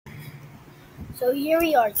So here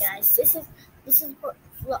we are, guys. This is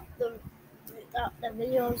what the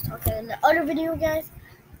video I was talking in the other video, guys.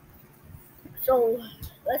 So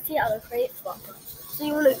let's see how to create floopa. So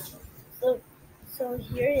you wanna so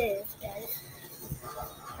here it is, guys.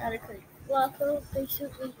 How to create floopa,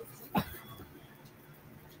 basically.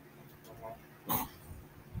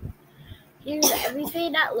 Here's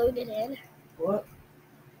everything that loaded in. What?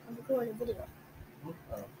 I'm recording a video. Oh.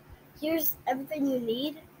 Here's everything you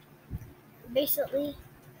need, basically.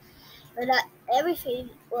 But not everything.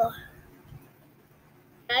 Well,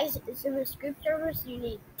 guys, it's in the script server, so you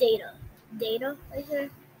need data. Data right here.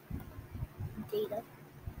 Data.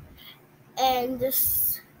 And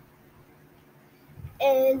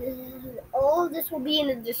all of this will be in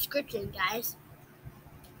the description, guys.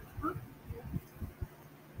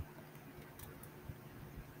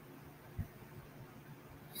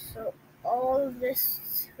 So all of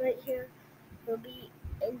this right here will be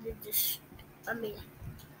in the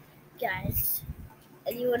guys.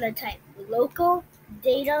 And you want to type local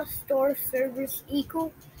data store service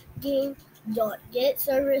equal game dot get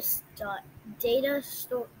service dot data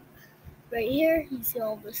store. Right here, you see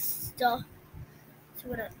all this stuff. So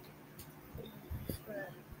what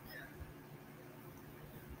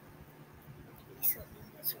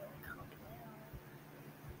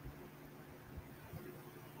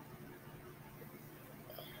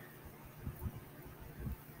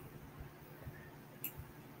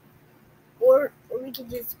or we could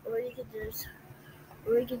just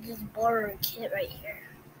borrow a kit right here.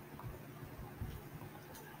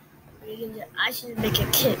 I should make a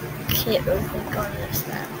kit real quick on this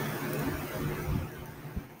now.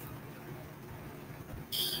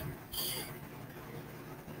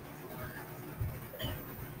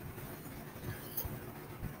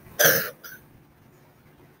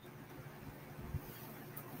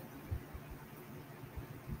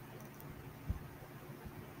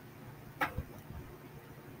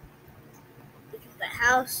 Look at the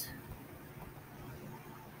house.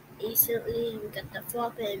 Recently, we got the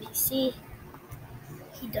floopa NPC.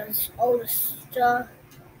 He does all the stuff.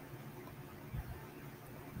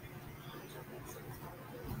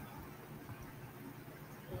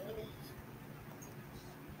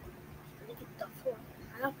 Look at the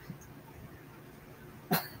floopa.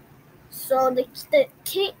 So the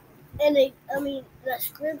kit and the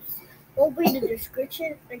scripts won't be in the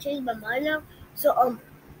description. I changed my mind now. So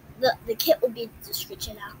the kit will be in the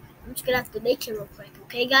description now. I'm just gonna have to make it real quick,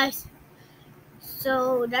 okay, guys?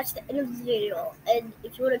 So that's the end of the video. And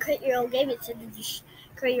if you want to create your own game, it's in the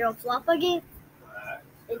create your own floopa game.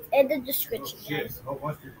 It's in the description, guys. A whole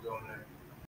bunch of people going there.